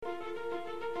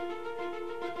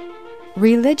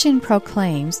Religion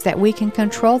proclaims that we can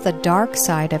control the dark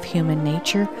side of human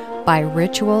nature by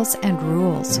rituals and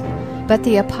rules, but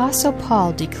the Apostle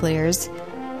Paul declares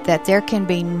that there can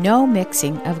be no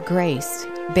mixing of grace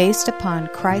based upon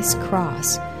Christ's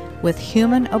cross with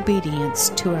human obedience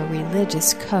to a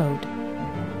religious code.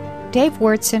 Dave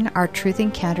Wyrtzen, our Truth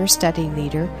Encounter study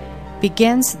leader,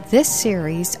 begins this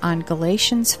series on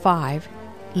Galatians 5,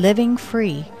 Living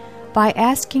Free, by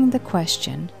asking the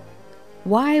question,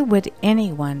 why would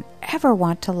anyone ever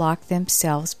want to lock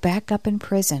themselves back up in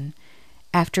prison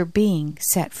after being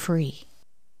set free?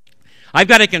 I've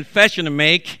got a confession to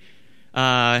make.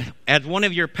 As one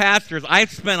of your pastors, I've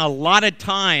spent a lot of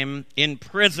time in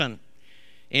prison.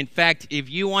 In fact, if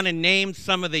you want to name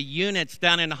some of the units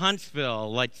down in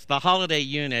Huntsville, like the Holiday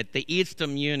Unit, the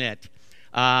Eastham Unit,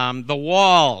 the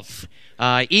Walls,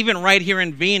 even right here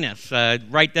in Venus,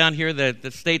 right down here,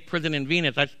 the state prison in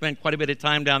Venus, I've spent quite a bit of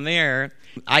time down there.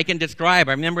 I can describe,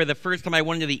 I remember the first time I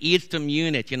went into the Eastham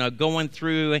Unit, going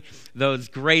through those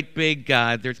great big,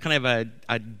 there's kind of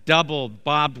a double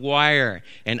barbed wire,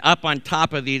 and up on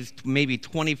top of these maybe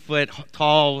 20-foot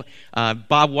tall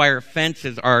barbed wire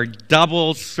fences are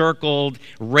double circled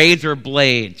razor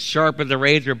blades, sharp as a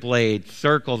razor blade,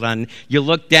 circles on. You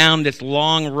look down this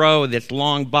long row, this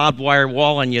long barbed wire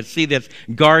wall, and you see this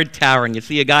guard tower, and you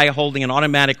see a guy holding an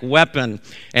automatic weapon,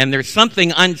 and there's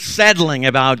something unsettling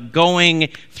about going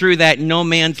through that no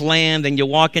man's land, and you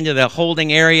walk into the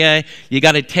holding area. You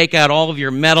got to take out all of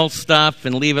your metal stuff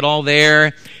and leave it all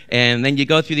there, and then you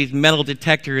go through these metal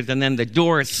detectors, and then the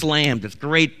door is slammed. This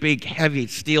great big heavy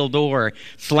steel door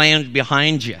slams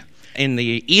behind you. In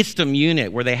the Eastham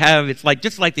Unit, where they have, it's like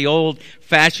just like the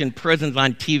old-fashioned prisons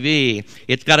on TV,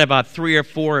 it's got about 3 or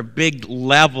 4 big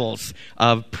levels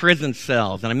of prison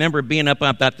cells. And I remember being up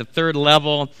at the third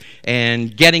level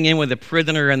and getting in with a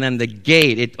prisoner, and then the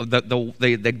gate,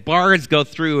 the bars go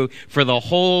through for the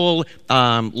whole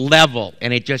level,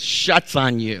 and it just shuts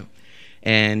on you.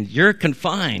 And you're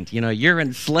confined, you're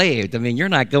enslaved. I mean, you're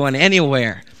not going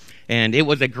anywhere. And it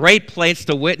was a great place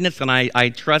to witness, and I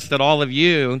trust that all of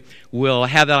you will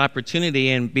have that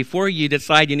opportunity. And before you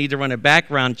decide you need to run a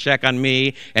background check on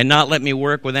me and not let me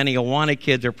work with any Awana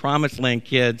kids or Promised Land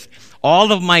kids,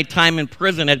 all of my time in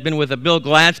prison had been with the Bill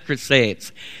Glass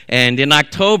Crusades. And in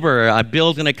October,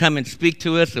 Bill's going to come and speak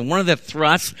to us. And one of the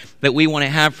thrusts that we want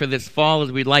to have for this fall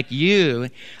is we'd like you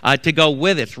to go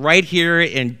with us right here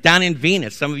down in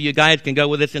Venus. Some of you guys can go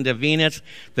with us into Venus,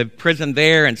 the prison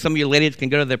there, and some of you ladies can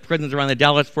go to the prisons around the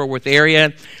Dallas-Fort Worth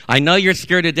area. I know you're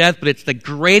scared to death, but it's the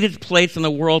greatest place in the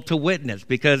world to witness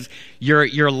because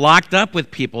you're locked up with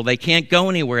people. They can't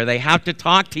go anywhere. They have to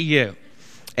talk to you.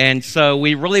 And so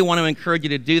we really want to encourage you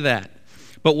to do that.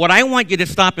 But what I want you to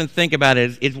stop and think about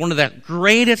is one of the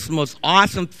greatest, most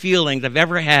awesome feelings I've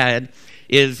ever had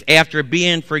is after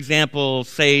being, for example,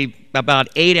 say about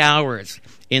 8 hours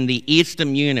in the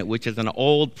Eastham Unit, which is an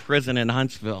old prison in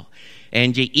Huntsville.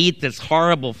 And you eat this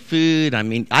horrible food. I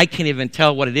mean, I can't even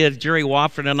tell what it is. Jerry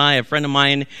Wofford and I, a friend of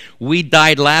mine, we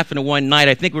died laughing one night.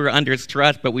 I think we were under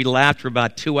stress, but we laughed for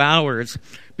about 2 hours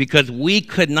because we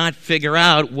could not figure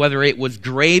out whether it was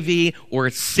gravy or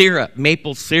syrup,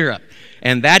 maple syrup.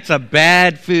 And that's a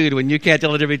bad food when you can't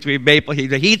tell the difference between maple.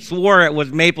 He swore it was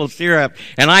maple syrup,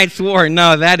 and I swore,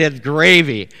 no, that is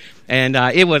gravy. And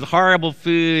it was horrible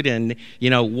food, and,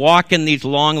 walking these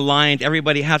long lines.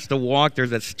 Everybody has to walk.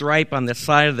 There's a stripe on the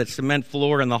side of the cement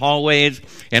floor in the hallways,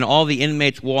 and all the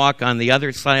inmates walk on the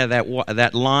other side of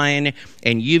that line,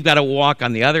 and you've got to walk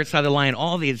on the other side of the line.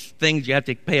 All these things you have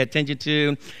to pay attention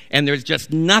to, and there's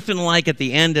just nothing like at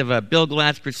the end of a Bill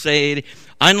Glass Crusade.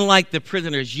 Unlike the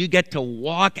prisoners, you get to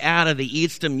walk out of the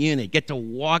Eastham Unit, get to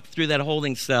walk through that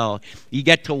holding cell. You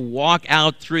get to walk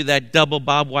out through that double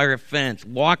barbed wire fence,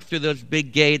 walk through those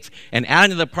big gates, and out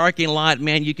into the parking lot,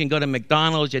 man, you can go to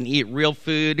McDonald's and eat real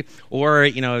food, or,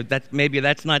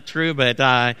 that's not true,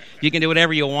 but you can do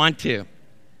whatever you want to.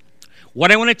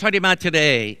 What I want to talk to you about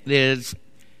today is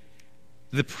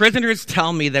the prisoners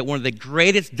tell me that one of the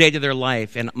greatest days of their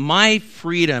life, and my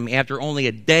freedom after only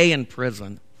a day in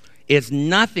prison, is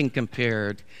nothing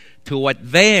compared to what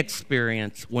they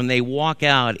experience when they walk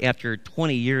out after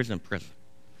 20 years in prison.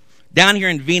 Down here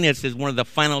in Venus is one of the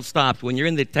final stops. When you're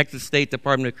in the Texas State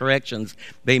Department of Corrections,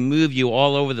 they move you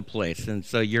all over the place. And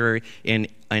so you're in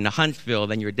Huntsville,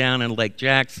 then you're down in Lake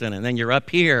Jackson, and then you're up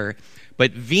here.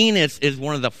 But Venus is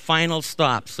one of the final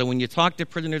stops. So when you talk to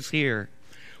prisoners here,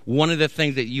 one of the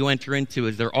things that you enter into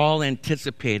is they're all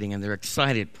anticipating and they're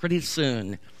excited. Pretty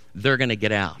soon, they're going to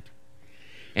get out.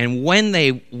 And when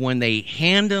they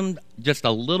hand them just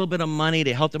a little bit of money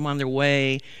to help them on their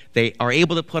way, they are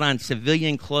able to put on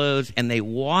civilian clothes and they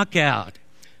walk out.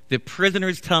 the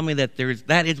prisoners tell me that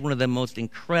that is one of the most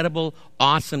incredible,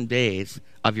 awesome days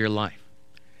of your life.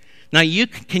 Now,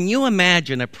 can you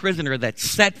imagine a prisoner that's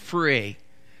set free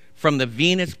from the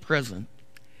Venus prison,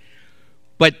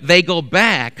 but they go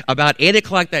back about 8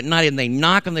 o'clock that night and they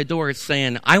knock on the door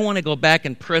saying, I want to go back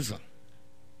in prison?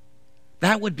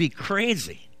 That would be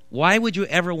crazy. Why would you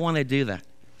ever want to do that?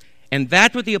 And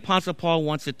that's what the Apostle Paul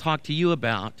wants to talk to you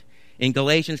about in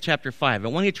Galatians chapter 5. I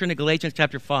want you to turn to Galatians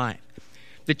chapter 5.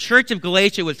 The church of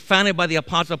Galatia was founded by the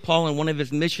Apostle Paul on one of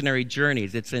his missionary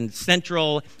journeys. It's in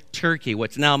central Turkey,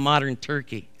 what's now modern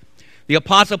Turkey. The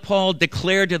Apostle Paul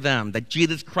declared to them that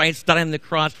Jesus Christ died on the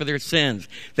cross for their sins,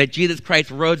 that Jesus Christ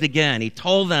rose again. He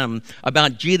told them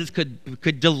about Jesus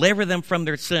could deliver them from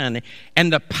their sin.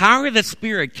 And the power of the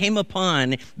Spirit came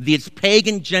upon these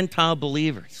pagan Gentile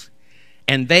believers.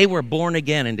 And they were born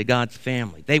again into God's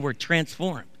family. They were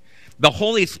transformed. The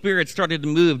Holy Spirit started to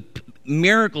move.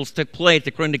 Miracles took place,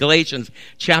 according to Galatians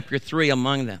chapter 3,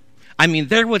 among them. I mean,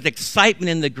 there was excitement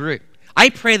in the group.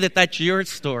 I pray that that's your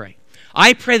story.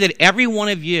 I pray that every one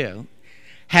of you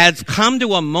has come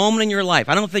to a moment in your life.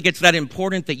 I don't think it's that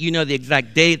important that you know the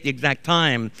exact date, the exact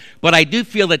time, but I do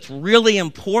feel it's really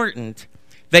important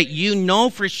that you know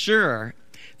for sure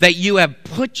that you have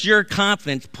put your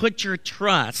confidence, put your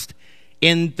trust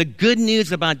in the good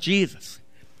news about Jesus.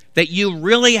 That you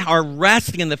really are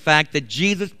resting in the fact that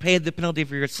Jesus paid the penalty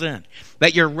for your sin.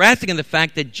 That you're resting in the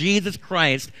fact that Jesus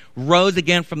Christ rose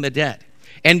again from the dead.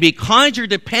 And because you're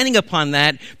depending upon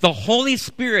that, the Holy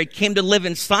Spirit came to live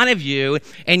inside of you,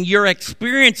 and you're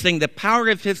experiencing the power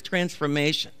of His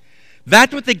transformation.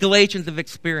 That's what the Galatians have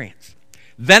experienced.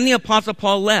 Then the Apostle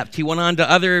Paul left. He went on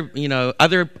to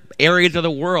other areas of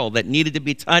the world that needed to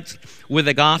be touched with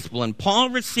the gospel. And Paul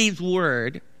receives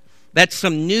word that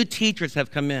some new teachers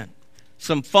have come in,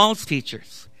 some false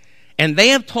teachers. And they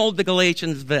have told the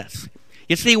Galatians this.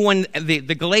 You see, when the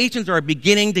Galatians are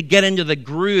beginning to get into the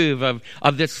groove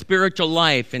of this spiritual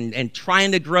life and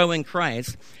trying to grow in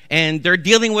Christ, and they're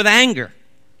dealing with anger.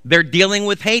 They're dealing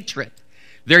with hatred.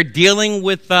 They're dealing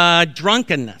with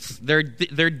drunkenness. They're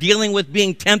dealing with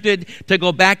being tempted to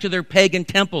go back to their pagan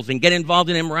temples and get involved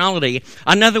in immorality.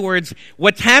 In other words,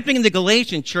 what's happening in the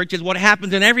Galatian church is what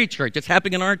happens in every church. It's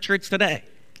happening in our church today.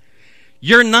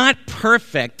 You're not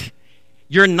perfect.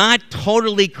 You're not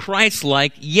totally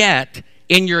Christ-like yet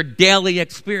in your daily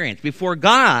experience. Before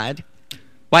God,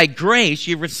 by grace,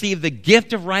 you receive the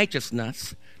gift of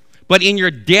righteousness, but in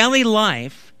your daily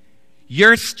life,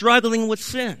 you're struggling with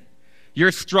sin.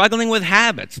 You're struggling with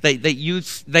habits that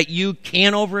you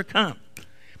can't overcome.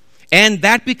 And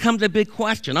that becomes a big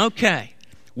question. Okay,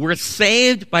 we're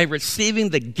saved by receiving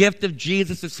the gift of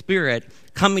Jesus' Spirit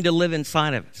coming to live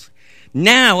inside of us.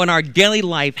 Now, in our daily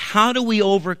life, how do we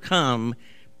overcome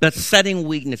besetting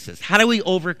weaknesses? How do we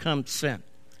overcome sin?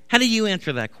 How do you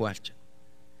answer that question?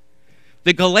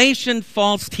 The Galatian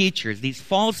false teachers, these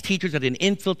false teachers that had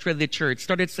infiltrated the church,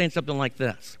 started saying something like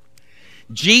this.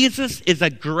 Jesus is a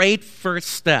great first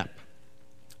step.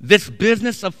 This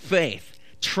business of faith,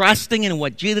 trusting in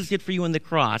what Jesus did for you on the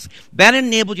cross, that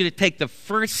enabled you to take the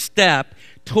first step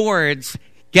towards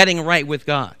getting right with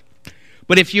God.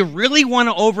 But if you really want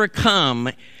to overcome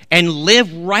and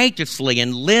live righteously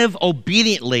and live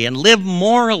obediently and live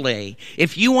morally,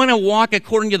 if you want to walk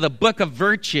according to the book of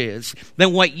virtues,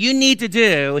 then what you need to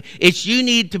do is you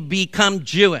need to become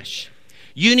Jewish.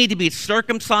 You need to be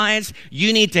circumcised.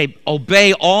 You need to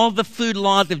obey all the food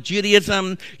laws of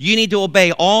Judaism. You need to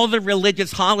obey all the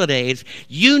religious holidays.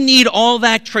 You need all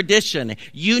that tradition.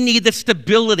 You need the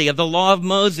stability of the law of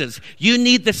Moses. You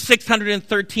need the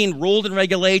 613 rules and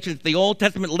regulations the Old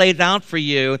Testament lays out for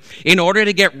you in order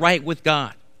to get right with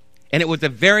God. And it was a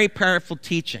very powerful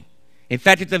teaching. In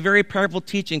fact, it's a very powerful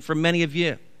teaching for many of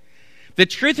you. The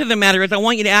truth of the matter is, I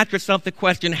want you to ask yourself the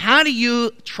question, how do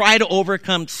you try to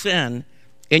overcome sin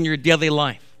in your daily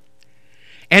life?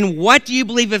 And what do you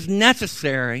believe is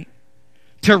necessary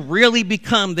to really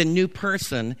become the new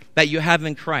person that you have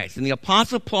in Christ? And the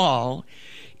Apostle Paul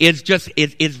is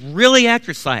really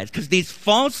exercised because these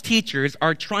false teachers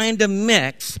are trying to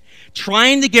mix,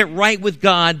 trying to get right with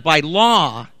God by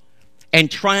law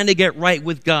and trying to get right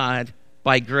with God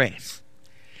by grace.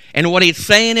 And what he's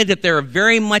saying is that they're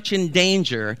very much in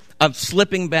danger of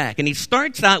slipping back. And he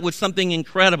starts out with something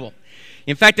incredible.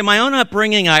 In fact, in my own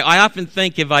upbringing, I often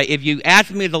think if you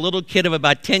asked me as a little kid of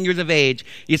about 10 years of age,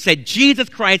 you said, Jesus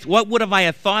Christ, what would have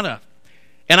I thought of?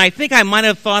 And I think I might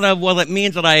have thought of, well, it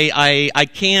means that I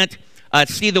can't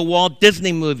see the Walt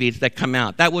Disney movies that come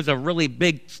out. That was a really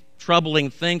big, troubling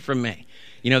thing for me.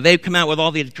 They've come out with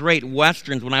all these great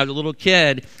Westerns when I was a little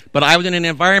kid, but I was in an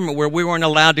environment where we weren't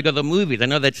allowed to go to the movies. I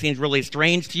know that seems really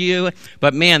strange to you,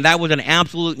 but man, that was an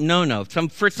absolute no-no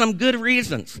for some good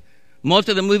reasons. Most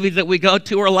of the movies that we go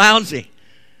to are lousy.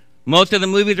 Most of the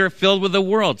movies are filled with the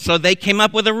world. So they came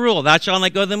up with a rule, thou shalt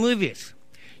not go to the movies.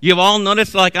 You've all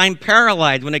noticed like I'm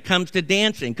paralyzed when it comes to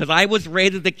dancing because I was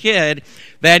raised as a kid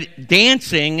that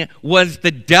dancing was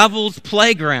the devil's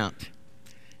playground.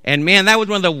 And man, that was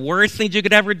one of the worst things you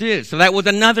could ever do. So that was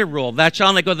another rule. Thou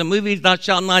shalt not go to the movies, thou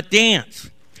shalt not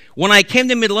dance. When I came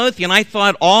to Midlothian, I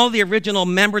thought all the original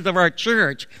members of our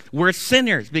church were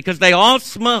sinners because they all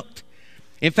smoked.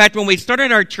 In fact, when we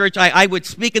started our church, I would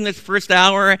speak in this first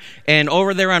hour and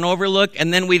over there on Overlook,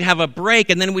 and then we'd have a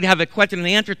break, and then we'd have a question and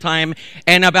answer time,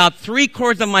 and about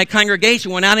 3/4 of my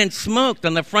congregation went out and smoked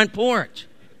on the front porch.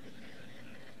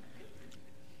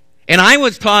 And I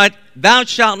was taught, thou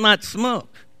shalt not smoke.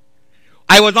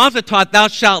 I was also taught, thou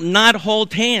shalt not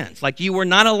hold hands, like you were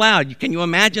not allowed. Can you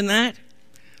imagine that?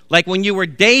 Like when you were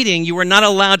dating, you were not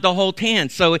allowed to hold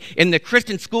hands. So in the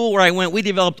Christian school where I went, we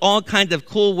developed all kinds of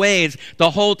cool ways to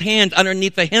hold hands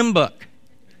underneath the hymn book.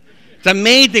 It's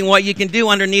amazing what you can do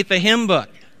underneath the hymn book.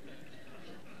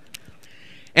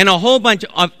 And a whole bunch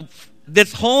of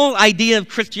this whole idea of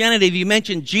Christianity, if you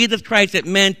mentioned Jesus Christ, it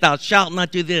meant thou shalt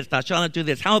not do this, thou shalt not do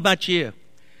this. How about you?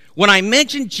 When I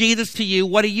mention Jesus to you,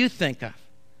 what do you think of?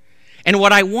 And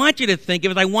what I want you to think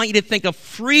of is I want you to think of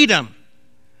freedom.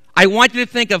 I want you to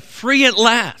think of free at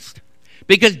last.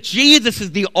 Because Jesus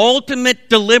is the ultimate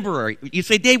deliverer. You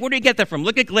say, Dave, where do you get that from?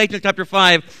 Look at Galatians chapter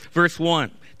 5, verse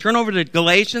 1. Turn over to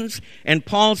Galatians, and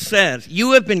Paul says,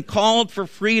 you have been called for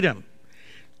freedom.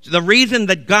 The reason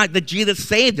that Jesus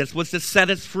saved us was to set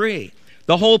us free.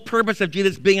 The whole purpose of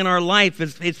Jesus being in our life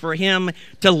is for him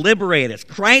to liberate us.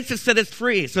 Christ has set us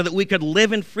free so that we could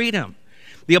live in freedom.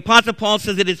 The Apostle Paul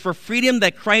says it is for freedom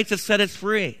that Christ has set us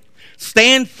free.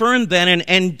 Stand firm then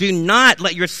and do not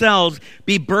let yourselves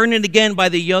be burdened again by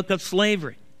the yoke of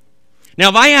slavery. Now,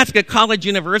 if I ask a college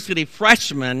university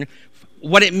freshman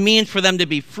what it means for them to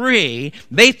be free,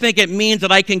 they think it means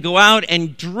that I can go out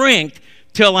and drink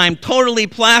till I'm totally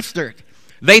plastered.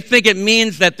 They think it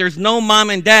means that there's no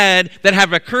mom and dad that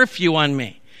have a curfew on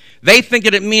me. They think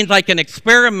that it means I can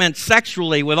experiment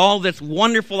sexually with all this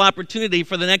wonderful opportunity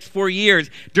for the next 4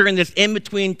 years during this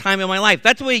in-between time in my life.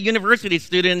 That's the way a university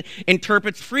student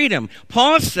interprets freedom.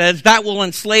 Paul says that will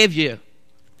enslave you.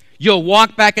 You'll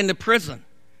walk back into prison.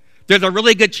 There's a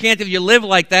really good chance if you live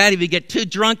like that, if you get too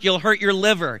drunk, you'll hurt your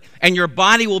liver, and your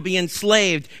body will be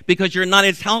enslaved because you're not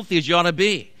as healthy as you ought to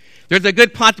be. There's a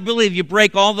good possibility if you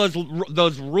break all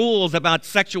those rules about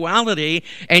sexuality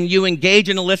and you engage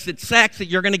in illicit sex that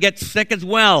you're going to get sick as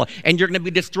well and you're going to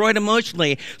be destroyed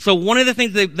emotionally. So one of the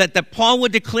things that Paul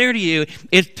would declare to you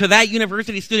is to that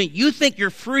university student, you think you're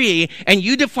free and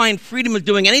you define freedom as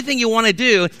doing anything you want to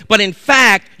do, but in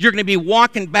fact, you're going to be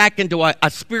walking back into a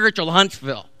spiritual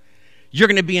Huntsville. You're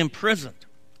going to be imprisoned.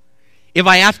 If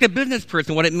I ask a business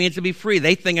person what it means to be free,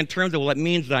 they think in terms of, well, it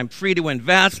means that I'm free to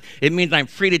invest. It means I'm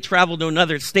free to travel to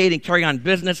another state and carry on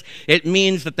business. It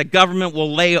means that the government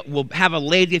will have a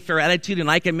laissez-faire attitude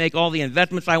and I can make all the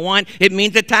investments I want. It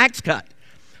means a tax cut.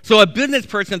 So a business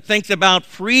person thinks about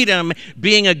freedom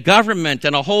being a government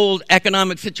and a whole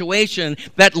economic situation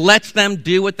that lets them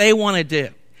do what they want to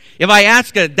do. If I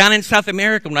ask down in South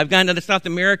America, when I've gone to South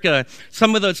America,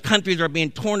 some of those countries are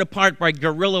being torn apart by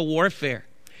guerrilla warfare.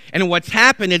 And what's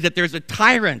happened is that there's a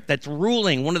tyrant that's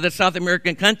ruling one of the South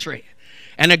American countries.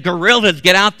 And the guerrillas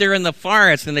get out there in the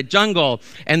forest, in the jungle,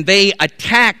 and they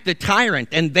attack the tyrant.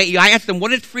 And I ask them,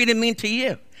 what does freedom mean to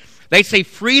you? They say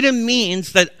freedom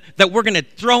means that we're going to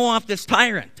throw off this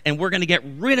tyrant, and we're going to get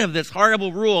rid of this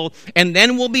horrible rule, and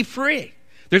then we'll be free.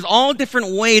 There's all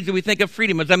different ways that we think of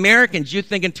freedom. As Americans, you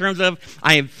think in terms of,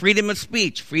 I have freedom of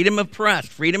speech, freedom of press,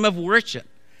 freedom of worship.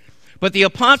 But the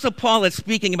Apostle Paul is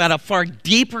speaking about a far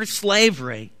deeper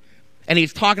slavery, and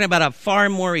he's talking about a far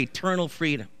more eternal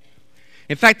freedom.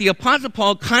 In fact, the Apostle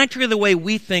Paul, contrary to the way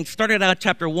we think, started out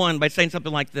chapter 1 by saying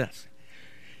something like this.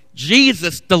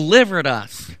 Jesus delivered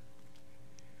us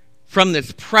from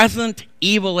this present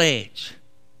evil age.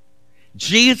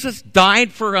 Jesus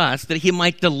died for us that he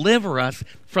might deliver us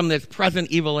from this present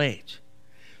evil age.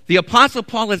 The Apostle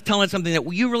Paul is telling us something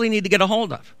that you really need to get a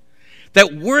hold of.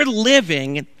 That we're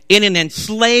living in an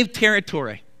enslaved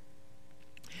territory.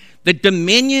 The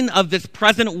dominion of this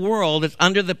present world is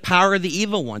under the power of the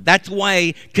evil one. That's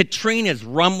why Katrina's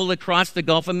rumbled across the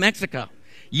Gulf of Mexico.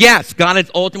 Yes, God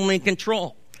is ultimately in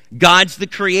control. God's the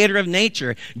creator of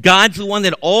nature. God's the one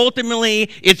that ultimately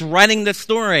is writing the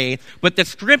story. But the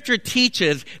scripture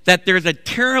teaches that there's a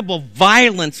terrible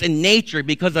violence in nature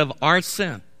because of our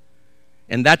sin.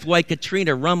 And that's why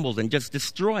Katrina rumbles and just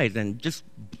destroys and just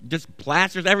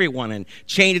plasters everyone and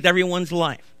changes everyone's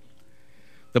life.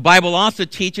 The Bible also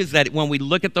teaches that when we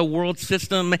look at the world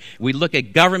system, we look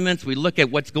at governments, we look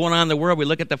at what's going on in the world, we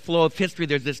look at the flow of history,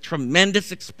 there's this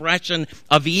tremendous expression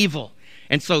of evil.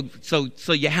 And so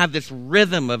you have this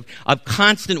rhythm of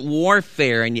constant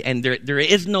warfare, and there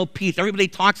is no peace. Everybody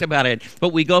talks about it,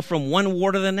 but we go from one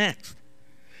war to the next.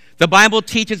 The Bible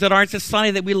teaches that our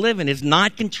society that we live in is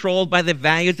not controlled by the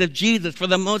values of Jesus for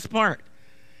the most part.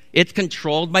 It's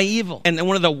controlled by evil. And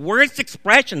one of the worst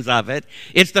expressions of it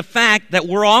is the fact that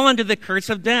we're all under the curse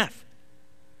of death.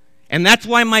 And that's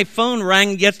why my phone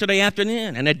rang yesterday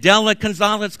afternoon, and Adela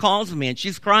Gonzalez calls me, and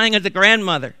she's crying as a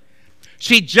grandmother.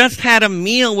 She just had a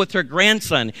meal with her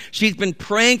grandson. She's been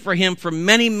praying for him for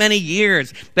many, many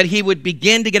years that he would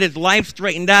begin to get his life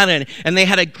straightened out. And they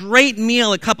had a great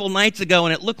meal a couple nights ago,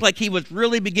 and it looked like he was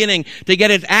really beginning to get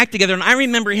his act together. And I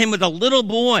remember him as a little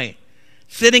boy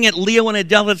sitting at Leo and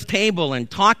Adela's table and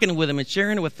talking with them and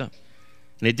sharing with them.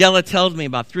 And Adela tells me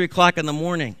about 3 o'clock in the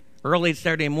morning, early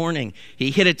Saturday morning,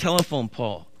 he hit a telephone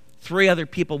pole. 3 other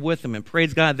people with him, and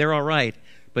praise God, they're all right.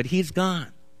 But he's gone.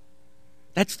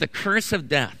 That's the curse of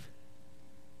death.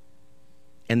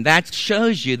 And that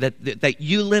shows you that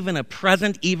you live in a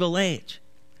present evil age.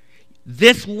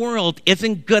 This world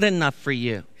isn't good enough for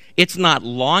you. It's not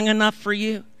long enough for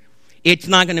you. It's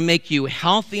not going to make you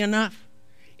healthy enough.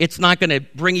 It's not going to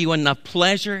bring you enough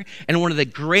pleasure. And one of the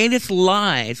greatest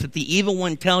lies that the evil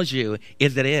one tells you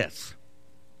is that it is.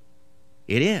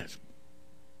 It is.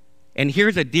 And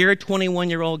here's a dear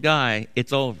 21-year-old guy,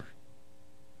 it's over.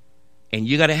 And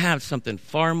you got to have something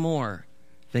far more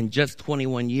than just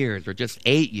 21 years or just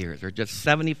 8 years or just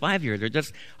 75 years or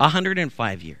just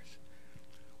 105 years.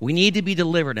 We need to be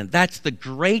delivered, and that's the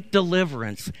great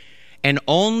deliverance. And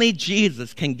only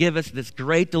Jesus can give us this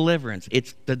great deliverance.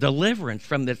 It's the deliverance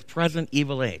from this present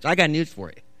evil age. I got news for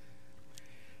you.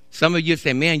 Some of you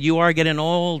say, man, you are getting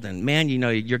old, and man,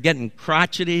 you're getting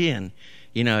crotchety, and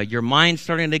your mind's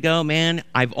starting to go. Man,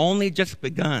 I've only just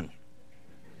begun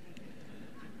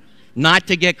not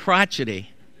to get crotchety.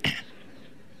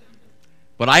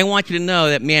 But I want you to know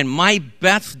that, man, my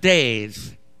best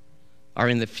days are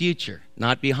in the future,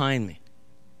 not behind me.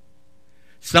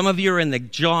 Some of you are in the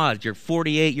jaws. You're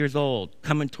 48 years old,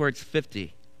 coming towards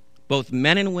 50, both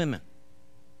men and women.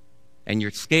 And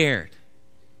you're scared.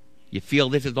 You feel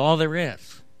this is all there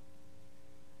is.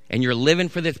 And you're living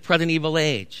for this present evil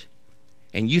age.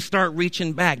 And you start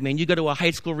reaching back, man. You go to a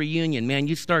high school reunion, man.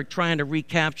 You start trying to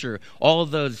recapture all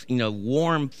of those,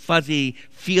 warm, fuzzy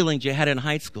feelings you had in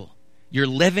high school. You're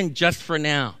living just for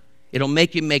now. It'll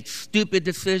make you make stupid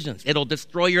decisions. It'll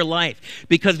destroy your life.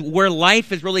 Because where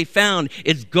life is really found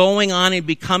is going on and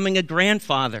becoming a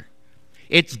grandfather.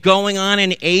 It's going on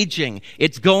in aging.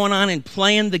 It's going on in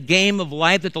playing the game of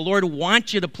life that the Lord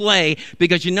wants you to play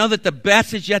because you know that the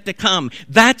best is yet to come.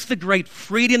 That's the great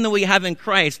freedom that we have in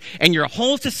Christ. And your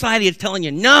whole society is telling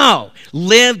you, no,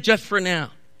 live just for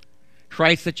now.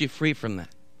 Christ set you free from that.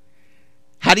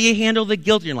 How do you handle the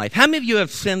guilt in your life? How many of you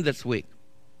have sinned this week?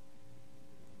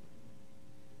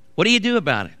 What do you do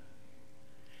about it?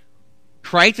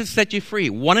 Christ has set you free.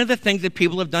 One of the things that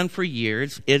people have done for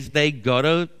years is they go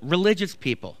to religious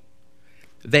people.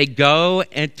 They go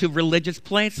into religious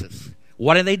places.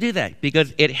 Why do they do that?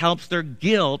 Because it helps their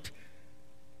guilt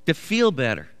to feel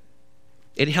better.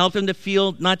 It helps them to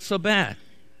feel not so bad.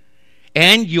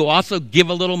 And you also give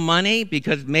a little money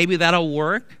because maybe that'll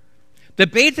work. The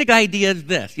basic idea is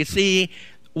this. You see,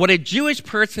 what a Jewish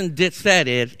person said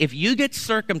is, if you get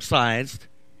circumcised,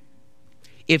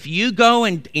 if you go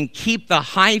and keep the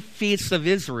high feasts of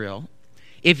Israel,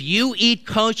 if you eat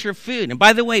kosher food, and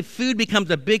by the way, food becomes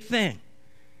a big thing.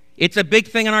 It's a big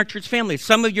thing in our church family.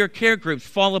 Some of your care groups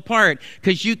fall apart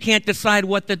because you can't decide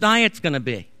what the diet's going to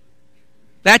be.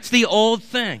 That's the old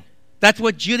thing. That's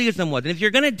what Judaism was. And if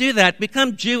you're going to do that,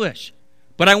 become Jewish.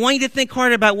 But I want you to think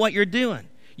hard about what you're doing.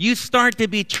 You start to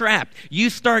be trapped. You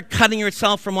start cutting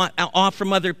yourself off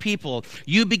from other people.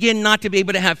 You begin not to be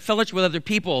able to have fellowship with other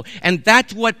people. And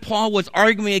that's what Paul was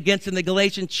arguing against in the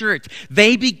Galatian church.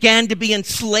 They began to be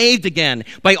enslaved again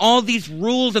by all these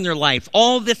rules in their life,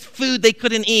 all this food they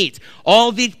couldn't eat,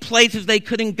 all these places they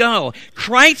couldn't go.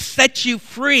 Christ sets you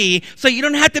free so you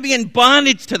don't have to be in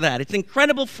bondage to that. It's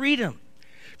incredible freedom.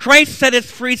 Christ set us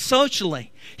free socially.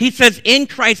 He says in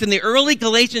Christ, in the early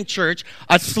Galatian church,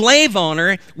 a slave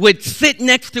owner would sit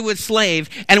next to his slave,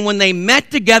 and when they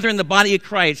met together in the body of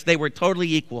Christ, they were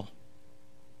totally equal.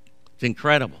 It's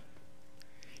incredible.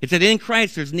 It said in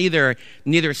Christ there's neither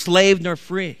slave nor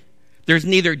free. There's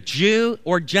neither Jew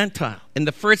or Gentile. In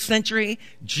the first century,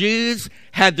 Jews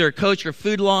had their kosher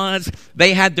food laws.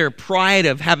 They had their pride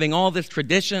of having all this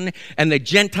tradition, and the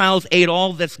Gentiles ate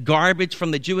all this garbage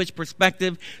from the Jewish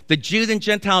perspective. The Jews and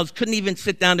Gentiles couldn't even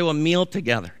sit down to a meal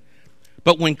together.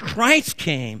 But when Christ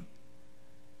came,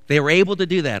 they were able to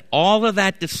do that. All of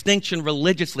that distinction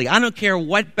religiously. I don't care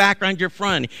what background you're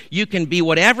from. You can be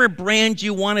whatever brand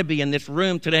you want to be in this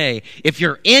room today. If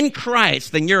you're in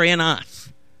Christ, then you're in us.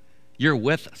 You're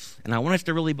with us. And I want us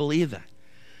to really believe that.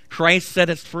 Christ set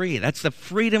us free. That's the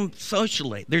freedom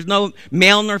socially. There's no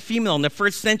male nor female in the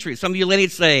first century. Some of you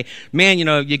ladies say, man,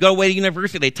 you go away to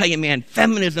university, they tell you, man,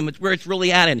 feminism is where it's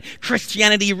really at, and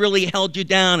Christianity really held you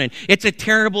down, and it's a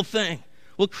terrible thing.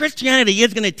 Well, Christianity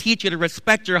is going to teach you to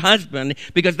respect your husband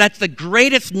because that's the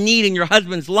greatest need in your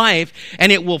husband's life,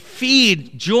 and it will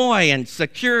feed joy and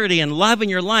security and love in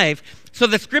your life. So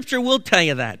the scripture will tell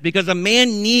you that because a man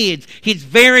he's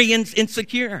very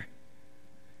insecure.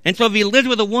 And so if he lives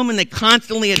with a woman that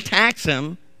constantly attacks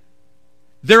him,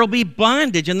 there will be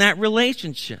bondage in that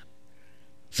relationship.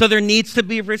 So there needs to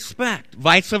be respect.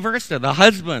 Vice versa.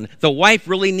 The wife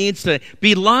really needs to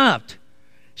be loved.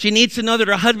 She needs to know that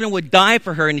her husband would die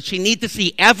for her, and she needs to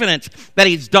see evidence that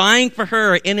he's dying for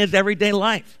her in his everyday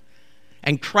life.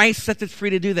 And Christ sets us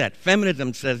free to do that.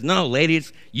 Feminism says, no,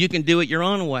 ladies, you can do it your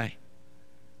own way.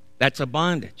 That's a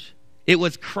bondage. It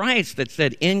was Christ that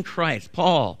said, in Christ,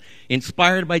 Paul,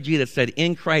 inspired by Jesus, said,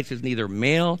 in Christ is neither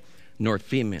male nor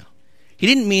female. He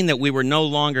didn't mean that we were no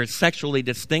longer sexually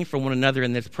distinct from one another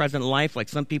in this present life like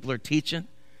some people are teaching.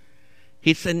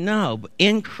 He said, no, but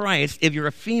in Christ, if you're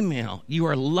a female, you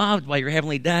are loved by your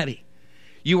heavenly daddy.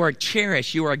 You are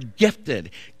cherished. You are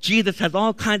gifted. Jesus has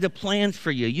all kinds of plans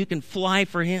for you. You can fly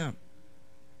for him.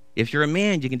 If you're a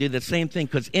man, you can do the same thing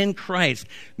because in Christ,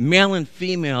 male and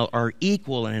female are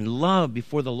equal and in love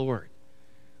before the Lord.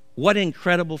 What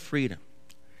incredible freedom.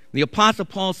 The Apostle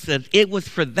Paul says, it was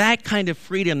for that kind of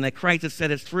freedom that Christ has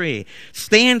set us free.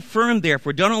 Stand firm,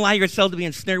 therefore. Don't allow yourself to be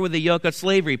ensnared with the yoke of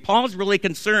slavery. Paul's really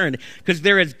concerned because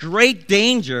there is great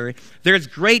danger. There's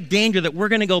great danger that we're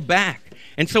going to go back.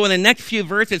 And so in the next few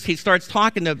verses, he starts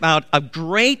talking about a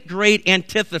great, great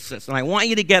antithesis. And I want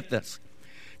you to get this.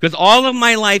 Because all of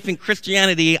my life in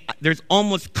Christianity, there's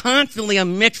almost constantly a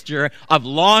mixture of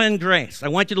law and grace. I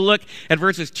want you to look at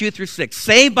verses 2 through 6.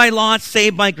 Saved by law,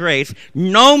 saved by grace.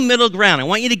 No middle ground. I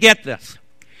want you to get this.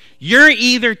 You're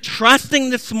either trusting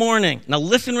this morning. Now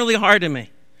listen really hard to me.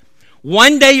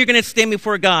 One day you're going to stand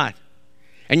before God.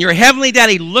 And your heavenly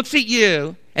daddy looks at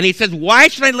you and he says, why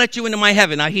should I let you into my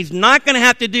heaven? Now he's not going to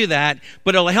have to do that,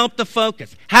 but it'll help the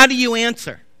focus. How do you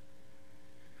answer?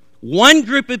 One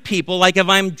group of people, like if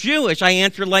I'm Jewish, I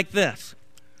answer like this.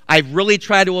 I've really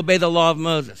tried to obey the law of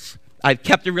Moses. I've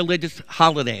kept the religious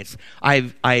holidays.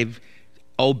 I've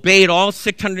obeyed all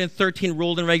 613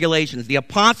 rules and regulations. The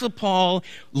Apostle Paul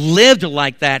lived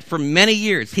like that for many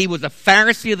years. He was a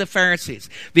Pharisee of the Pharisees.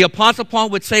 The Apostle Paul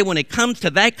would say, when it comes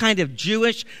to that kind of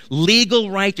Jewish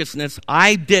legal righteousness,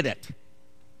 I did it.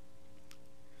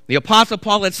 The Apostle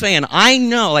Paul is saying, I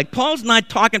know, like Paul's not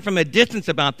talking from a distance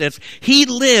about this. He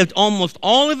lived almost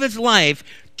all of his life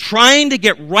trying to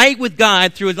get right with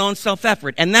God through his own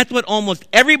self-effort. And that's what almost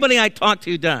everybody I talk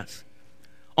to does.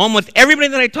 Almost everybody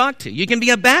that I talk to. You can be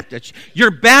a Baptist.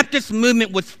 Your Baptist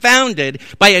movement was founded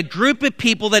by a group of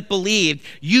people that believed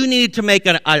you needed to make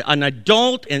an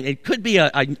adult, and it could be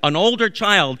an older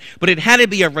child, but it had to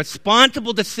be a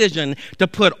responsible decision to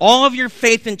put all of your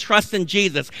faith and trust in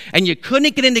Jesus. And you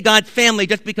couldn't get into God's family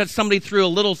just because somebody threw a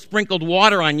little sprinkled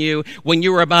water on you when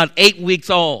you were about 8 weeks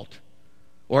old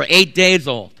or 8 days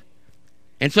old.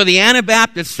 And so the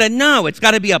Anabaptists said, no, it's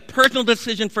got to be a personal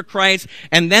decision for Christ.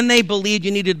 And then they believed you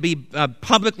needed to be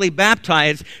publicly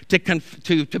baptized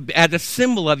as a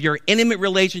symbol of your intimate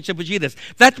relationship with Jesus.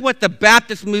 That's what the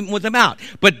Baptist movement was about.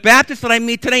 But Baptists that I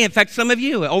meet today, in fact, some of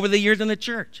you over the years in the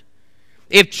church,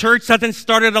 if church doesn't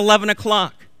start at 11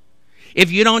 o'clock,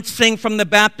 if you don't sing from the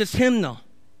Baptist hymnal,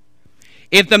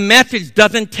 if the message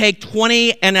doesn't take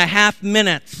 20 and a half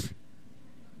minutes,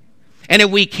 and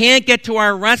if we can't get to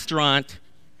our restaurant,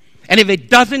 and if it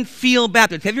doesn't feel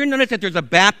Baptist, have you ever noticed that there's a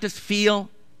Baptist feel?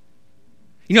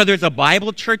 You know, there's a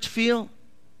Bible church feel.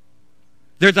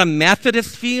 There's a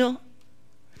Methodist feel.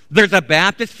 There's a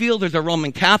Baptist feel. There's a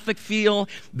Roman Catholic feel.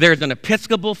 There's an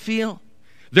Episcopal feel.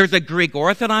 There's a Greek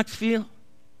Orthodox feel.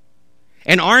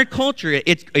 In our culture,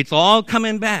 it's all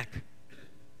coming back.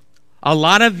 A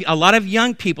lot of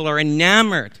young people are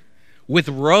enamored with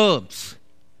robes,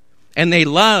 and they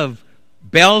love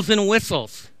bells and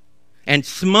whistles and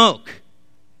smoke.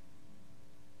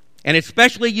 And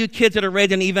especially you kids that are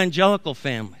raised in evangelical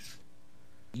families.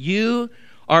 You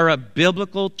are a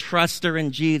biblical truster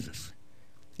in Jesus.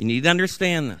 You need to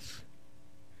understand this.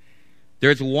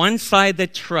 There's one side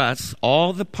that trusts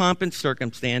all the pomp and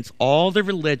circumstance, all the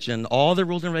religion, all the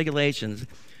rules and regulations.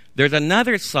 There's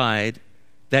another side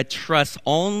that trusts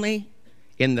only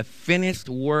in the finished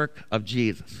work of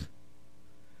Jesus.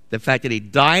 The fact that he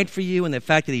died for you and the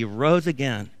fact that he rose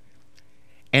again.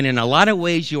 And in a lot of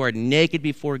ways, you are naked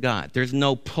before God. There's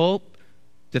no pope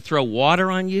to throw water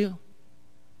on you.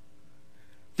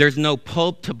 There's no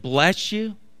pope to bless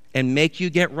you and make you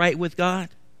get right with God.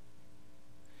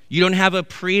 You don't have a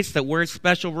priest that wears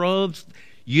special robes.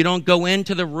 You don't go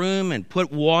into the room and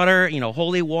put water,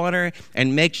 holy water,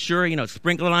 and make sure,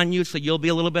 sprinkle it on you so you'll be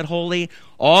a little bit holy.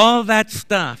 All that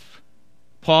stuff,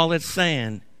 Paul is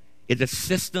saying, is a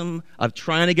system of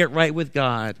trying to get right with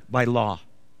God by law.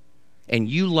 And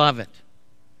you love it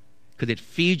because it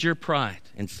feeds your pride,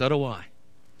 and so do I.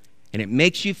 And it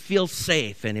makes you feel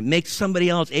safe, and it makes somebody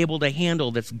else able to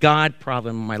handle this God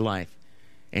problem in my life.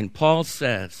 And Paul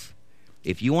says,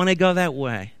 if you want to go that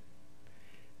way,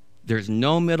 there's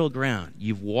no middle ground.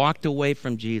 You've walked away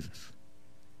from Jesus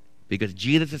because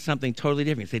Jesus is something totally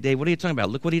different. You say, Dave, what are you talking about?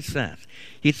 Look what he says.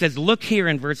 He says, look here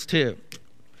in verse 2.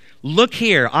 Look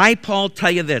here, I, Paul,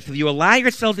 tell you this. If you allow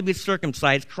yourselves to be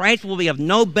circumcised, Christ will be of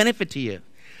no benefit to you.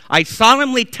 I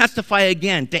solemnly testify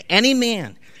again to any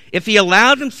man, if he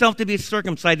allows himself to be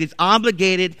circumcised, he's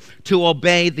obligated to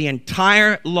obey the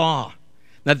entire law.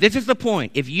 Now, this is the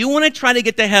point. If you want to try to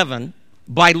get to heaven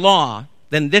by law,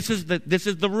 then this is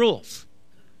the rules.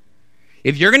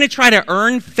 If you're going to try to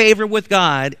earn favor with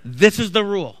God, this is the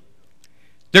rule.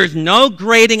 There's no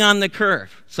grading on the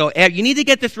curve. So you need to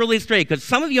get this really straight, because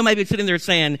some of you might be sitting there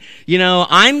saying,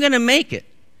 I'm going to make it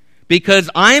because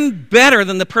I'm better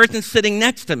than the person sitting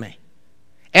next to me.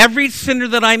 Every sinner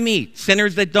that I meet,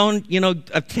 sinners that don't,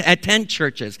 attend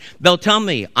churches, they'll tell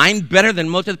me, I'm better than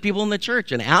most of the people in the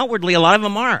church, and outwardly a lot of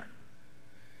them are.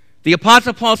 The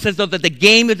Apostle Paul says, though, that the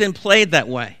game isn't played that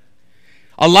way.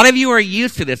 A lot of you are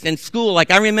used to this in school.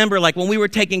 Like I remember, when we were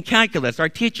taking calculus, our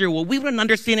teacher, we wouldn't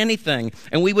understand anything,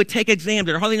 and we would take exams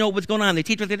and hardly know what was going on. The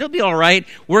teacher said, it'll be all right.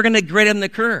 We're going to grade on the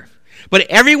curve. But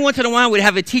every once in a while, we'd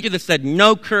have a teacher that said,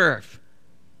 no curve.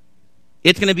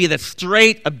 It's going to be the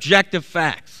straight, objective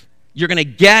facts. You're going to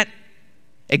get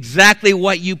exactly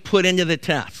what you put into the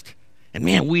test. And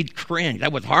man, we'd cringe.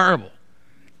 That was horrible.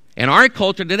 In our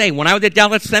culture today, when I was at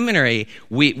Dallas Seminary,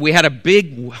 we had a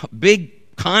big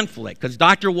conflict because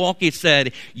Dr. Walke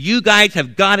said, you guys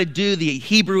have got to do the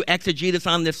Hebrew exegesis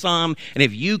on this psalm, and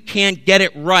if you can't get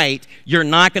it right, you're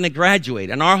not going to graduate.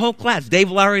 And our whole class, Dave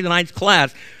Lowry and I's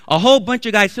class, a whole bunch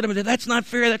of guys stood up and said, that's not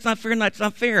fair, that's not fair, that's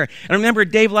not fair. And I remember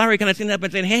Dave Lowry kind of standing up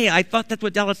and saying, hey, I thought that's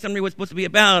what Dallas Seminary was supposed to be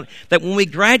about, that when we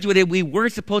graduated, we were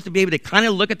supposed to be able to kind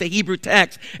of look at the Hebrew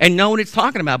text and know what it's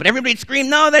talking about. But everybody screamed,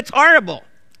 no, that's horrible.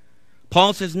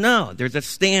 Paul says, no, there's a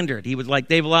standard. He was like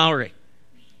Dave Lowry.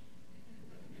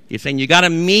 He's saying you got to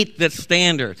meet the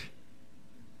standard.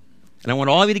 And I want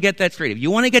all of you to get that straight. If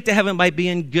you want to get to heaven by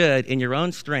being good in your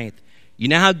own strength, you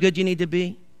know how good you need to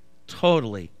be?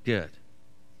 Totally good.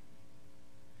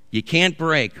 You can't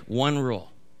break one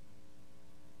rule.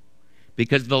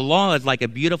 Because the law is like a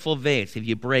beautiful vase. If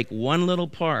you break one little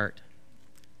part,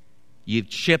 you've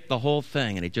chipped the whole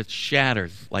thing and it just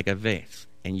shatters like a vase.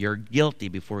 And you're guilty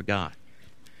before God.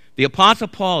 The Apostle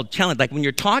Paul challenged, when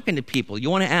you're talking to people, you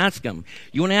want to ask them,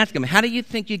 how do you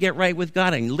think you get right with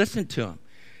God? And listen to them.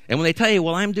 And when they tell you,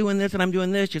 well, I'm doing this and I'm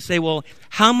doing this, you say, well,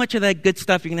 how much of that good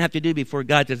stuff you're going to have to do before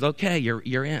God says, okay,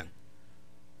 you're in?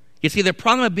 You see, the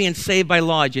problem of being saved by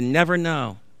law is you never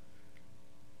know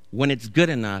when it's good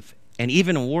enough. And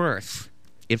even worse,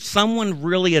 if someone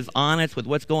really is honest with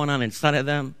what's going on inside of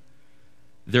them,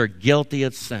 they're guilty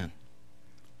of sin.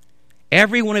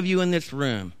 Every one of you in this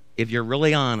room, if you're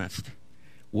really honest,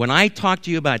 when I talk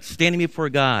to you about standing before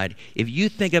God, if you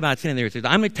think about standing there and say,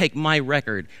 I'm going to take my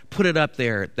record, put it up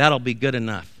there, that'll be good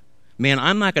enough. Man,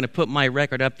 I'm not going to put my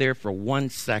record up there for 1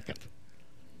 second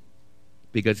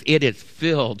because it is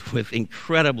filled with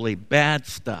incredibly bad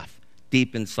stuff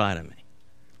deep inside of me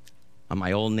on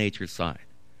my old nature side.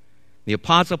 The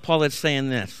Apostle Paul is saying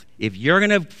this. If you're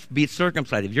going to be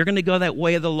circumcised, if you're going to go that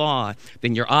way of the law,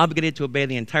 then you're obligated to obey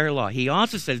the entire law. He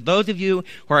also says, those of you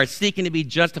who are seeking to be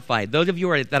justified, those of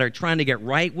you that are trying to get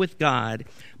right with God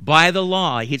by the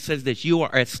law, he says this, you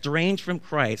are estranged from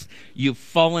Christ, you've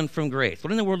fallen from grace.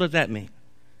 What in the world does that mean?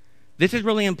 This is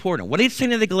really important. What he's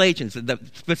saying to the Galatians,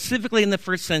 specifically in the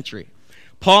first century,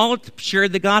 Paul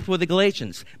shared the gospel with the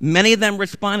Galatians. Many of them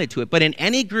responded to it. But in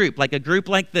any group, like a group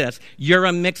like this, you're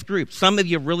a mixed group. Some of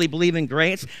you really believe in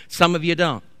grace. Some of you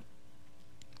don't.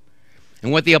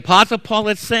 And what the Apostle Paul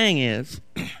is saying is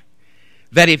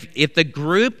that if the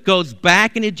group goes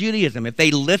back into Judaism, if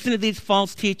they listen to these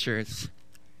false teachers,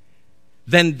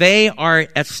 then they are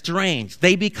estranged.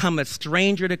 They become a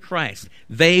stranger to Christ.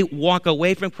 They walk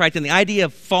away from Christ. And the idea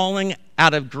of falling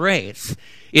out of grace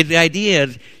is the idea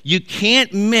is you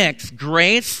can't mix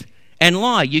grace and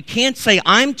law. You can't say,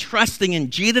 I'm trusting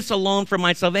in Jesus alone for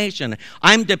my salvation.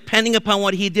 I'm depending upon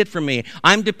what he did for me.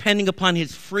 I'm depending upon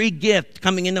his free gift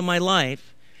coming into my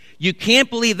life. You can't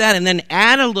believe that and then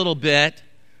add a little bit,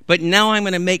 but now I'm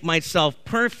going to make myself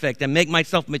perfect and make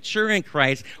myself mature in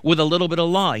Christ with a little bit of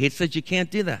law. He says you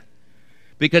can't do that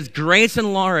because grace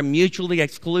and law are mutually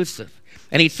exclusive.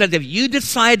 And he says if you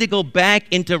decide to go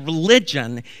back into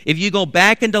religion, if you go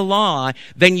back into law,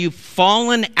 then you've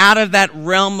fallen out of that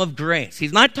realm of grace.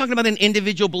 He's not talking about an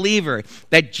individual believer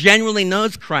that genuinely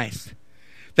knows Christ,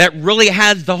 that really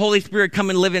has the Holy Spirit come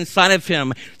and live inside of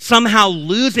him, somehow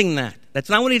losing that. That's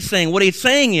not what he's saying. What he's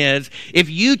saying is, if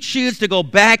you choose to go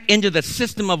back into the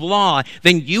system of law,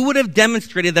 then you would have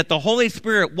demonstrated that the Holy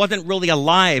Spirit wasn't really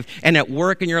alive and at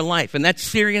work in your life. And that's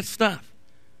serious stuff.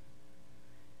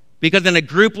 Because in a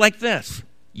group like this,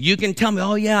 you can tell me,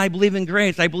 oh yeah, I believe in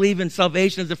grace. I believe in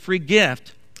salvation as a free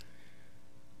gift.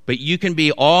 But you can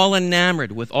be all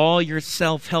enamored with all your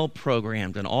self-help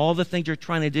programs and all the things you're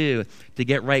trying to do to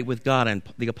get right with God. And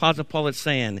the Apostle Paul is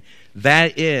saying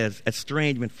that is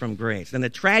estrangement from grace. And the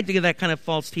tragedy of that kind of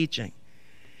false teaching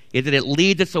is that it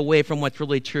leads us away from what's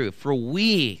really true. For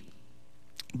we,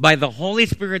 by the Holy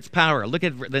Spirit's power, look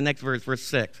at the next verse, verse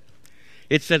 6.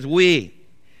 It says, we,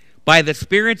 by the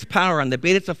Spirit's power, on the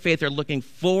basis of faith, are looking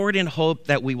forward in hope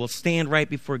that we will stand right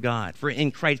before God. For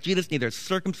in Christ Jesus, neither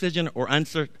circumcision or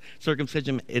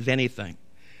uncircumcision is anything.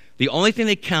 The only thing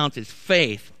that counts is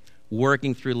faith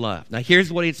working through love. Now,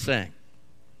 here's what he's saying.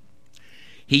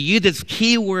 He uses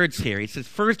key words here. He says,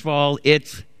 first of all,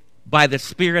 it's by the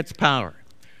Spirit's power.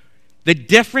 The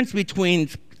difference between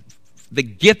the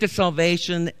gift of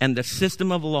salvation and the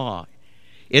system of law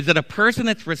is that a person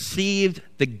that's received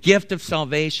the gift of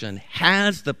salvation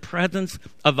has the presence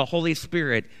of the Holy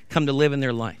Spirit come to live in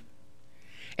their life.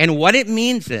 And what it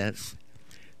means is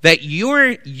that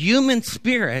your human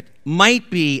spirit might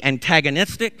be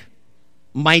antagonistic,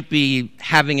 might be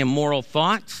having immoral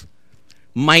thoughts,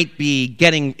 might be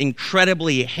getting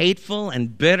incredibly hateful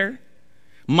and bitter,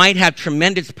 might have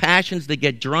tremendous passions that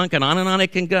get drunk, and on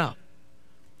it can go.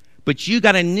 But you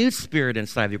got a new spirit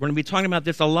inside of you. We're going to be talking about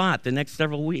this a lot the next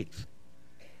several weeks.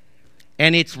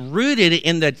 And it's rooted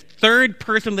in the third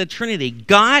person of the Trinity.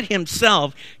 God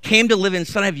himself came to live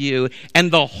inside of you,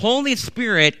 and the Holy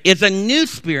Spirit is a new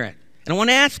spirit. And I want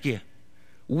to ask you,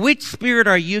 which spirit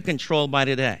are you controlled by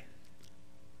today?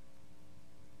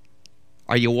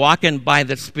 Are you walking by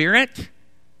the Spirit?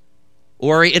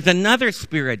 Or is another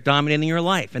spirit dominating your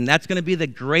life? And that's going to be the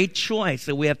great choice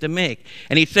that we have to make.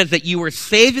 And he says that you were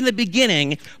saved in the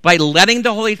beginning by letting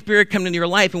the Holy Spirit come into your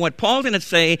life. And what Paul's going to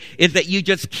say is that you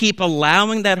just keep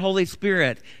allowing that Holy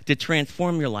Spirit to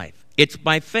transform your life. It's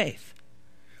by faith.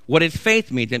 What does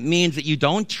faith mean? It means that you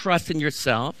don't trust in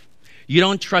yourself. You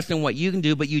don't trust in what you can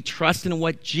do, but you trust in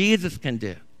what Jesus can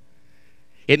do.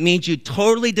 It means you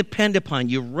totally depend upon,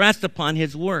 you rest upon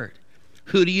his word.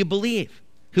 Who do you believe?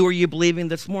 Who are you believing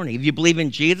this morning? If you believe in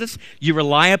Jesus, you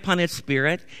rely upon his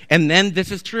Spirit, and then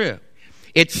this is true.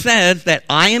 It says that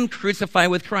I am crucified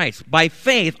with Christ. By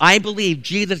faith, I believe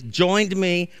Jesus joined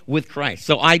me with Christ.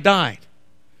 So I died.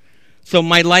 So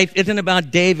my life isn't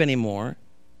about Dave anymore.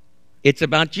 It's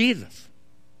about Jesus.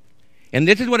 And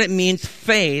this is what it means,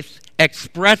 faith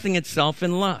expressing itself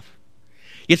in love.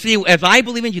 You see, as I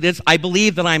believe in Jesus, I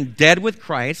believe that I'm dead with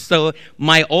Christ. So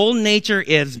my old nature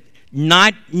is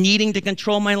not needing to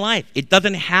control my life. It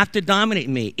doesn't have to dominate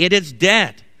me. It is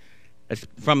dead.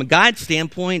 From God's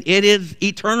standpoint, it is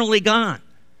eternally gone.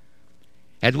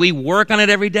 As we work on it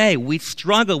every day, we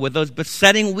struggle with those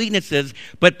besetting weaknesses,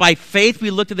 but by faith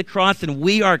we look to the cross and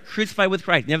we are crucified with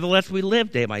Christ. Nevertheless, we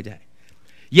live day by day.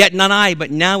 Yet not I, but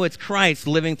now it's Christ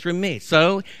living through me.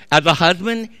 So, as a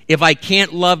husband, if I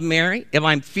can't love Mary, if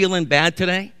I'm feeling bad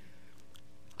today,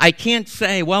 I can't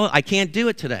say, well, I can't do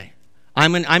it today.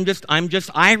 I'm just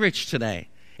Irish today,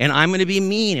 and I'm going to be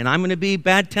mean, and I'm going to be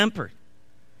bad-tempered.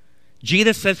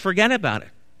 Jesus says, forget about it.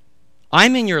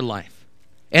 I'm in your life,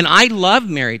 and I love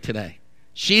Mary today.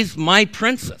 She's my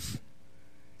princess,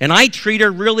 and I treat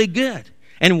her really good.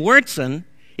 And Wurtson,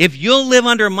 if you'll live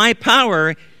under my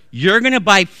power, you're going to,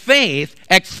 by faith,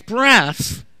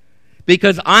 express,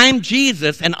 because I'm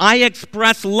Jesus, and I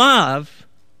express love,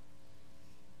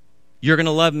 you're going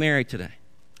to love Mary today.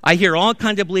 I hear all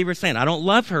kinds of believers saying, I don't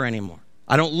love her anymore.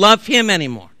 I don't love him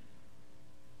anymore.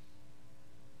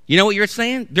 You know what you're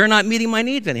saying? They're not meeting my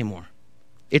needs anymore.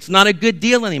 It's not a good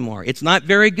deal anymore. It's not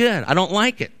very good. I don't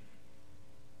like it.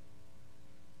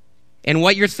 And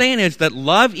what you're saying is that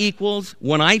love equals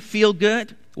when I feel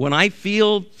good, when I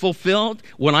feel fulfilled,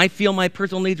 when I feel my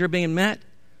personal needs are being met.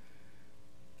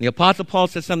 The Apostle Paul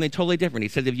says something totally different. He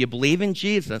says if you believe in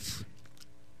Jesus,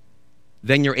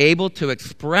 then you're able to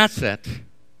express it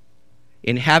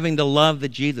in having the love that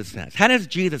Jesus has. How does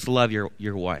Jesus love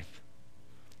your wife?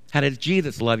 How does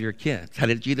Jesus love your kids? How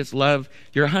does Jesus love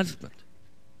your husband?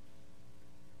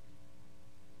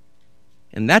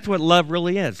 And that's what love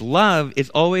really is. Love is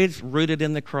always rooted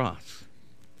in the cross.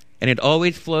 And it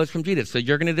always flows from Jesus. So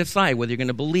you're going to decide whether you're going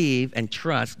to believe and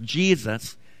trust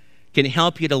Jesus can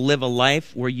help you to live a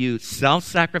life where you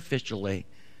self-sacrificially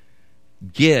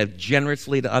give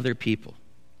generously to other people.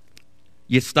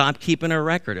 You stop keeping a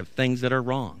record of things that are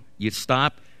wrong. You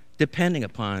stop depending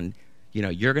upon,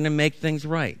 you're going to make things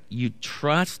right. You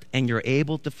trust and you're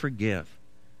able to forgive.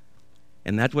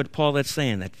 And that's what Paul is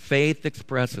saying, that faith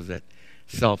expresses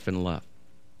itself in love.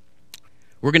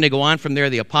 We're going to go on from there.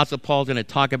 The Apostle Paul is going to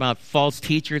talk about false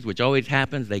teachers, which always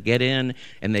happens. They get in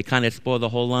and they kind of spoil the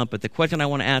whole lump. But the question I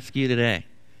want to ask you today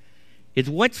is,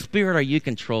 what spirit are you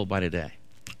controlled by today?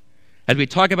 As we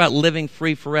talk about living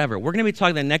free forever, we're going to be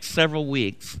talking the next several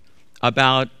weeks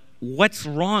about what's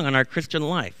wrong in our Christian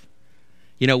life.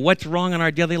 What's wrong in our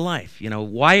daily life?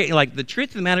 Why? The truth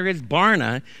of the matter is,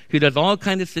 Barna, who does all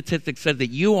kinds of statistics, says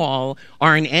that you all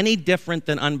aren't any different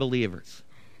than unbelievers.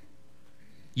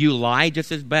 You lie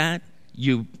just as bad.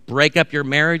 You break up your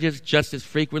marriages just as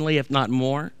frequently, if not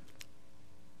more.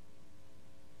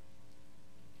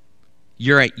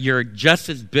 You're just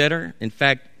as bitter. In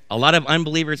fact, a lot of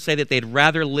unbelievers say that they'd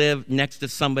rather live next to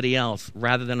somebody else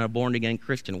rather than a born-again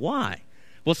Christian. Why?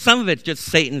 Well, some of it's just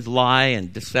Satan's lie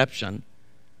and deception.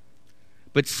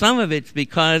 But some of it's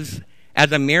because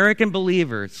as American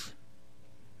believers,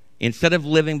 instead of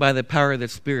living by the power of the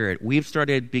Spirit, we've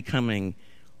started becoming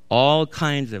all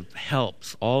kinds of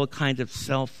helps, all kinds of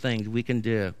self things we can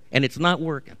do. And it's not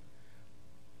working.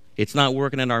 It's not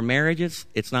working in our marriages.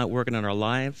 It's not working in our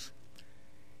lives.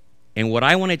 And what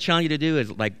I want to challenge you to do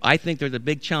is, I think there's a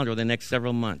big challenge over the next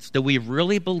several months. Do we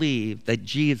really believe that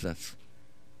Jesus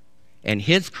and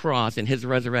his cross and his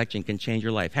resurrection can change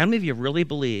your life? How many of you really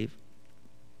believe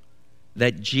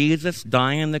that Jesus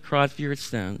dying on the cross for your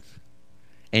sins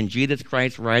and Jesus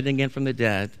Christ rising again from the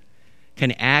dead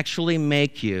can actually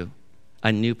make you a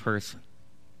new person?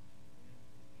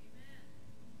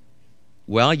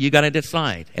 Well, you got to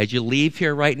decide. As you leave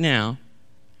here right now,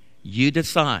 you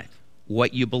decide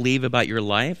what you believe about your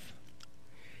life.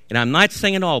 And I'm not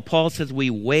saying at all. Paul says we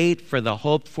wait for the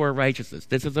hope for righteousness.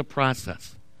 This is a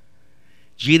process.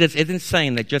 Jesus isn't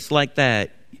saying that just like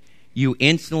that, you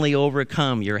instantly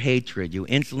overcome your hatred. You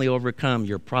instantly overcome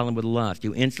your problem with lust.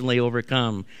 You instantly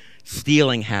overcome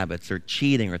stealing habits or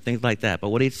cheating or things like that. But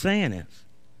what he's saying is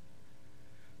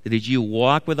that as you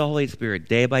walk with the Holy Spirit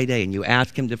day by day and you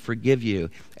ask him to forgive you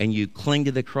and you cling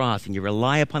to the cross and you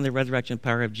rely upon the resurrection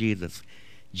power of Jesus,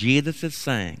 Jesus is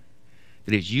saying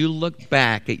that as you look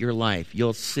back at your life,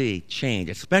 you'll see change,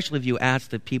 especially if you ask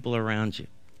the people around you.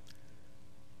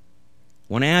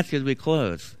 I want to ask you as we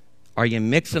close, are you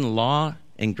mixing law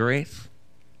and grace?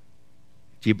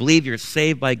 Do you believe you're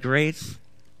saved by grace,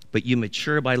 but you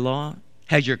mature by law?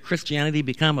 Has your Christianity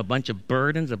become a bunch of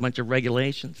burdens, a bunch of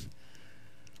regulations?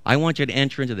 I want you to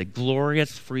enter into the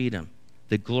glorious freedom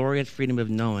of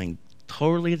knowing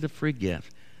totally as a free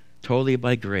gift, totally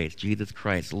by grace. Jesus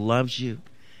Christ loves you.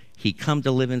 He come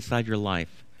to live inside your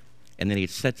life, and then he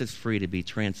sets us free to be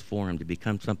transformed, to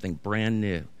become something brand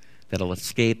new that'll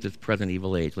escape this present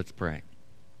evil age. Let's pray.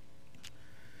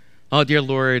 Oh, dear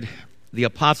Lord, the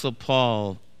Apostle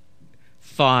Paul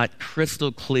thought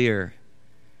crystal clear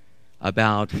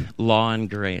about law and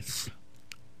grace.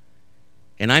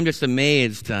 And I'm just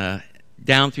amazed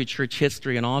down through church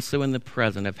history and also in the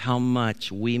present of how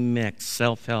much we mix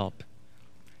self-help,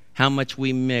 how much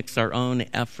we mix our own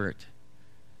effort.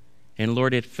 And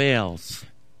Lord, it fails.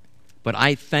 But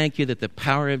I thank you that the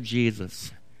power of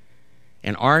Jesus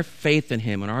and our faith in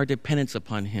him and our dependence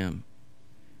upon him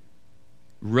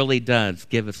really does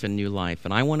give us a new life.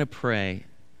 And I want to pray,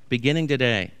 beginning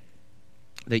today,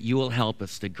 that you will help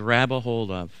us to grab a hold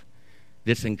of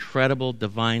this incredible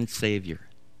divine Savior,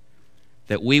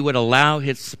 that we would allow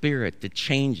his Spirit to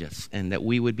change us, and that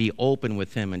we would be open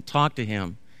with him and talk to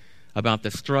him about the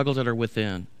struggles that are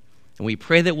within. And we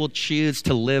pray that we'll choose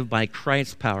to live by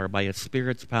Christ's power, by his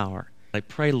Spirit's power. I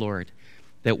pray, Lord,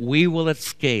 that we will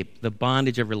escape the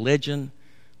bondage of religion,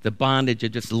 the bondage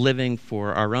of just living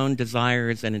for our own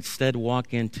desires, and instead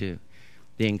walk into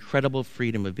the incredible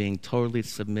freedom of being totally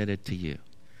submitted to you.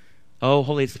 Oh,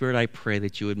 Holy Spirit, I pray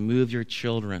that you would move your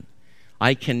children.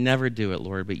 I can never do it,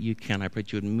 Lord, but you can. I pray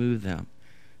that you would move them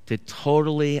to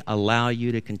totally allow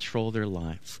you to control their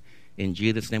lives. In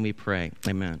Jesus' name we pray.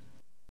 Amen.